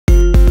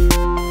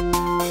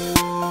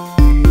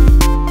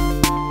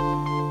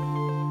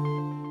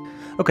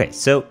Okay,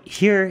 so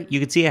here you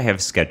can see I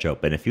have Sketch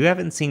open. If you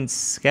haven't seen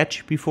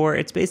Sketch before,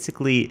 it's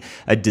basically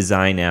a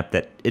design app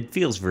that it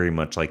feels very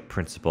much like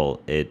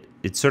Principle.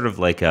 It's sort of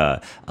like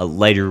a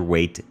lighter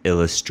weight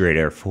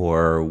Illustrator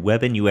for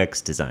web and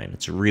UX design.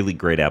 It's a really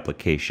great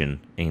application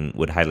and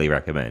would highly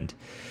recommend.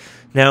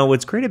 Now,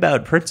 what's great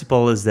about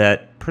Principle is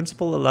that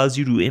Principle allows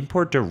you to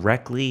import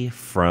directly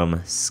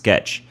from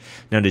Sketch.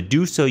 Now, to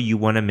do so, you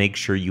want to make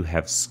sure you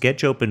have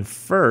Sketch open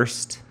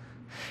first,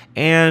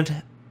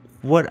 and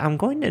what I'm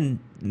going to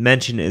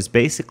mention is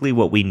basically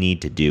what we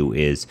need to do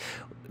is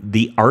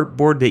the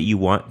artboard that you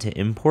want to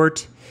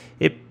import,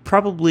 it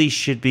probably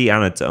should be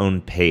on its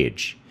own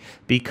page,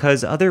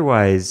 because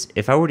otherwise,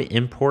 if I were to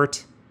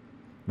import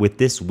with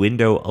this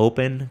window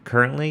open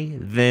currently,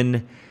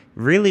 then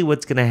really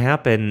what's going to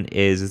happen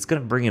is it's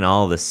going to bring in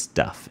all this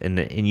stuff.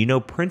 And you know,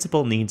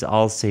 Principle needs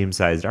all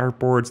same-sized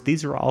artboards.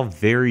 These are all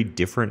very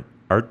different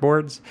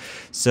artboards,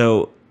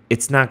 so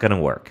it's not going to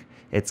work.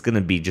 It's going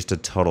to be just a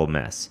total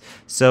mess.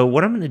 So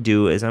what I'm going to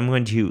do is I'm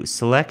going to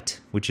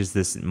select, which is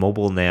this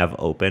mobile nav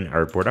open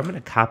artboard. I'm going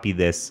to copy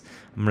this.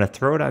 I'm going to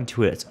throw it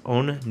onto its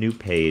own new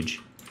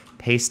page,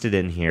 paste it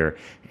in here,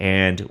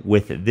 and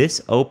with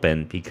this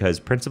open, because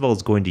Principle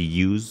is going to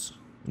use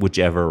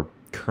whichever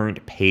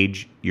current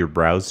page you're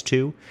browsed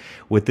to,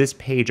 with this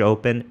page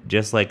open,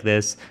 just like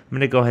this, I'm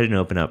going to go ahead and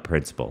open up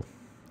Principle.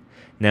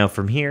 Now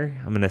from here,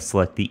 I'm going to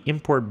select the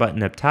import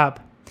button up top,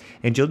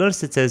 and you'll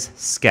notice it says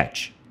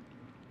Sketch.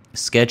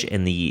 Sketch,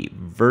 and the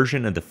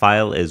version of the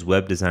file is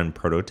web design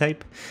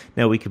prototype.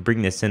 Now we could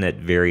bring this in at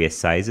various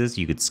sizes.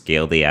 You could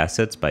scale the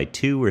assets by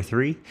 2 or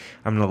 3.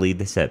 I'm going to leave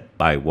this at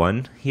by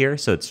 1 here,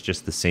 so it's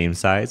just the same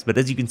size. But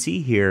as you can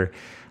see here,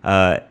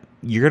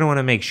 you're going to want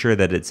to make sure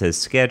that it says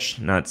Sketch,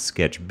 not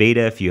Sketch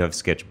Beta. If you have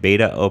Sketch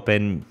Beta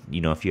open,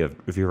 you know, if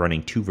you're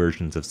running 2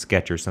 versions of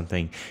Sketch or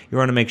something, you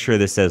want to make sure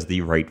this says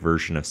the right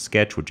version of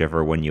Sketch,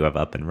 whichever one you have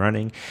up and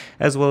running,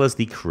 as well as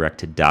the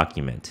correct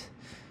document.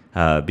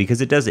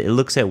 Because it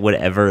looks at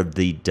whatever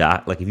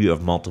like if you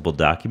have multiple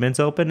documents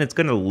open, it's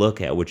going to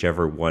look at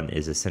whichever one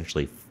is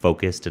essentially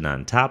focused and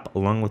on top,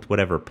 along with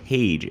whatever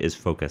page is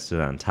focused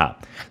and on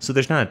top. So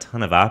there's not a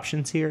ton of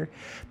options here,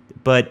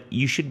 but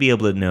you should be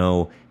able to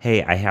know,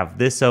 hey, I have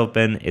this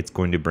open, it's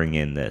going to bring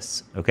in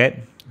this,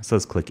 okay? So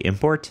let's click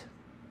import.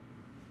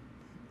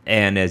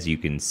 And as you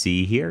can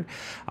see here,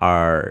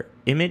 our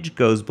image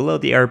goes below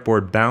the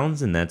artboard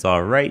bounds, and that's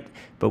all right.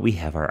 But we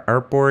have our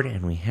artboard,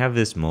 and we have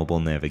this mobile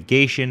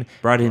navigation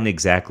brought in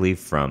exactly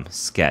from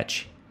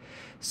Sketch.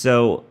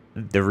 So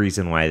the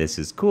reason why this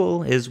is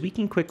cool is we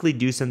can quickly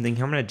do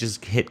something. I'm going to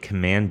just hit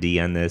Command D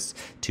on this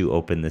to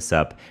open this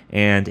up.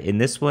 And in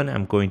this one,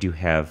 I'm going to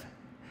have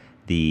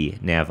the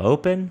nav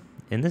open.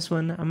 In this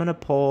one, I'm going to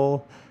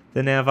pull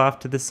the nav off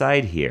to the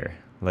side here,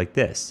 like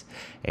this.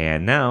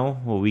 And now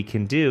what we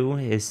can do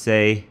is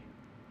say,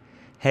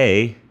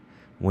 hey,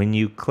 when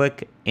you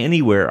click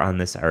anywhere on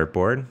this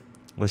artboard,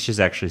 let's just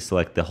actually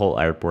select the whole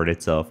artboard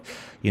itself.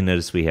 You'll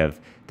notice we have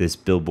this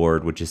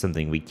billboard, which is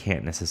something we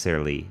can't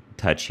necessarily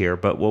touch here.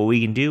 But what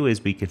we can do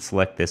is we can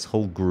select this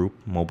whole group,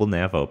 mobile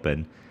nav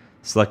open,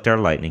 select our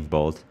lightning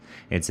bolt,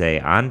 and say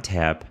on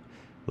tap,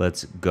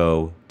 let's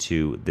go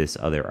to this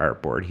other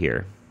artboard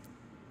here.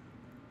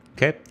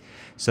 Okay,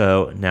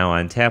 so now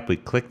on tap, we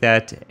click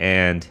that,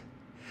 and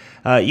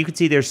you can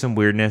see there's some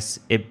weirdness.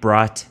 It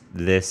brought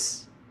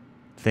this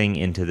thing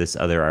into this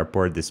other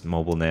artboard, this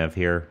mobile nav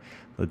here.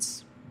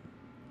 Let's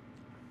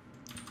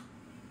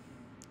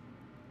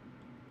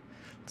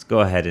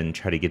go ahead and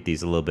try to get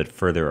these a little bit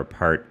further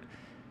apart.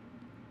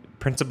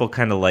 Principle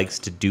kind of likes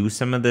to do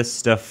some of this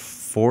stuff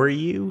for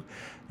you,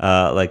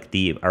 like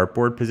the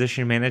artboard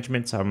position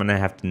management, so I'm going to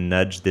have to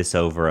nudge this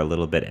over a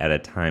little bit at a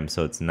time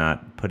so it's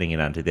not putting it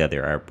onto the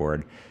other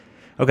artboard.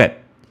 Okay,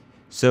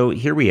 so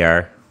here we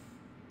are.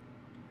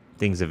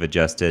 Things have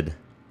adjusted.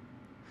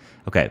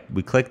 Okay,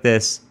 we click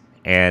this,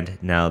 and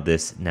now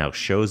this now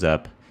shows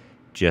up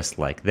just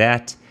like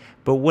that.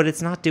 But what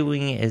it's not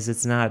doing is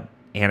it's not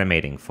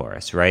animating for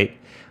us, right?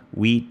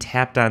 We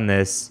tapped on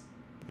this.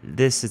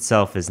 This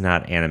itself is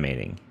not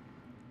animating.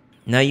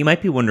 Now you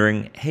might be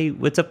wondering, hey,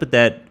 what's up with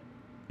that?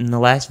 In the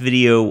last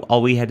video,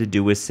 all we had to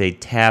do was say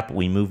tap.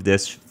 We moved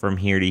this from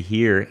here to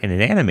here, and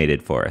it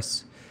animated for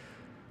us.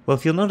 Well,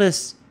 if you'll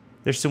notice,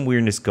 there's some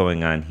weirdness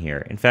going on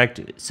here. In fact,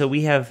 so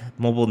we have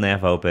mobile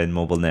nav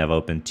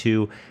open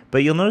 2,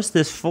 but you'll notice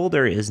this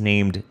folder is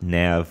named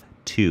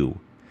nav2,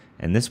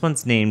 and this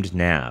one's named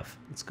nav.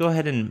 Let's go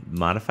ahead and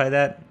modify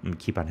that. I'm gonna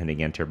keep on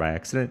hitting enter by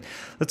accident.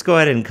 Let's go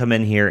ahead and come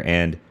in here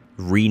and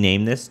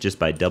rename this just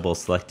by double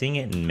selecting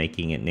it and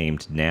making it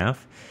named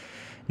nav.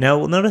 Now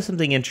we'll notice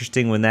something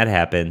interesting when that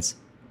happens.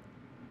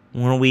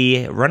 When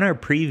we run our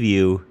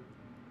preview,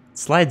 it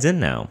slides in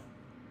now.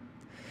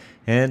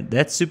 And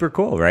that's super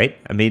cool, right?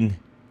 I mean,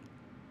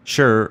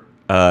 sure,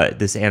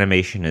 this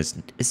animation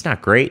it's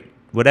not great,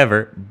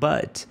 whatever,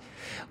 but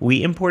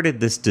we imported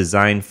this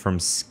design from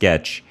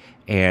Sketch,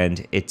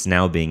 and it's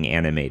now being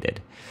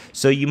animated.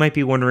 So you might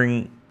be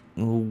wondering,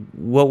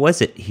 what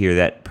was it here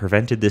that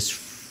prevented this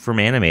from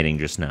animating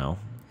just now?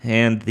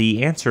 And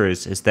the answer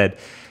is that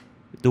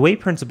the way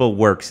Principal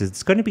works is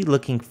it's going to be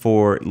looking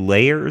for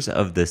layers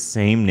of the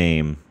same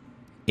name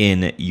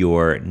in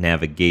your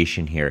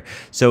navigation here.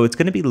 So it's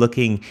going to be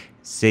looking,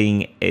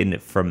 saying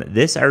from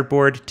this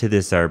artboard to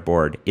this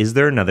artboard, is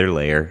there another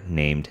layer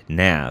named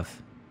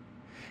nav?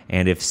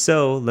 And if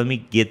so, let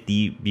me get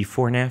the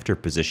before and after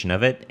position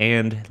of it,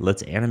 and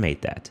let's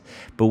animate that.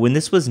 But when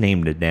this was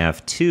named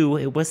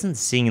nav2, it wasn't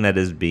seeing that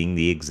as being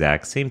the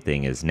exact same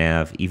thing as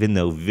nav, even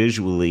though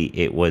visually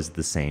it was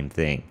the same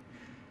thing.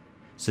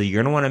 So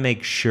you're going to want to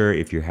make sure,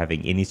 if you're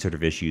having any sort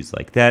of issues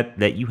like that,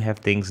 that you have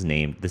things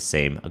named the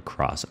same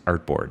across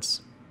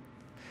artboards.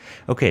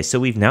 Okay, so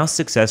we've now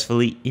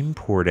successfully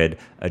imported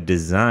a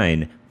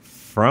design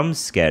from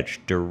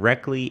Sketch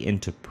directly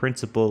into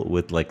Principal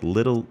with like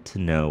little to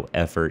no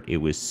effort. It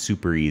was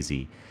super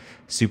easy,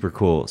 super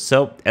cool.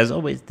 So as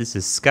always, this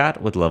is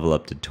Scott with Level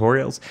Up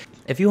Tutorials.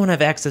 If you want to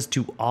have access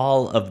to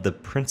all of the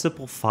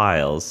Principal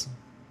files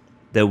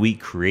that we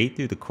create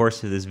through the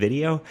course of this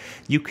video,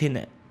 you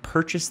can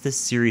purchase this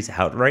series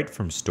outright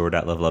from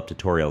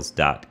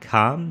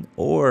store.leveluptutorials.com,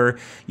 or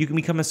you can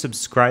become a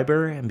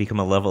subscriber and become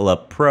a Level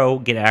Up Pro,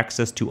 get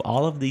access to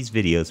all of these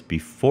videos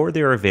before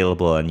they're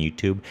available on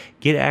YouTube,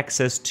 get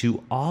access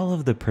to all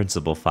of the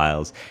Principal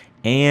files,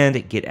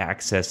 and get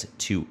access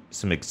to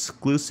some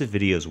exclusive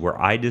videos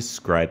where I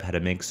describe how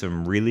to make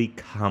some really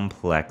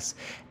complex,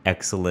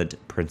 excellent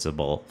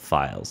Principal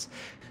files.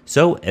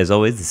 So, as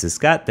always, this is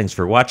Scott. Thanks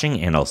for watching,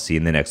 and I'll see you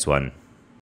in the next one.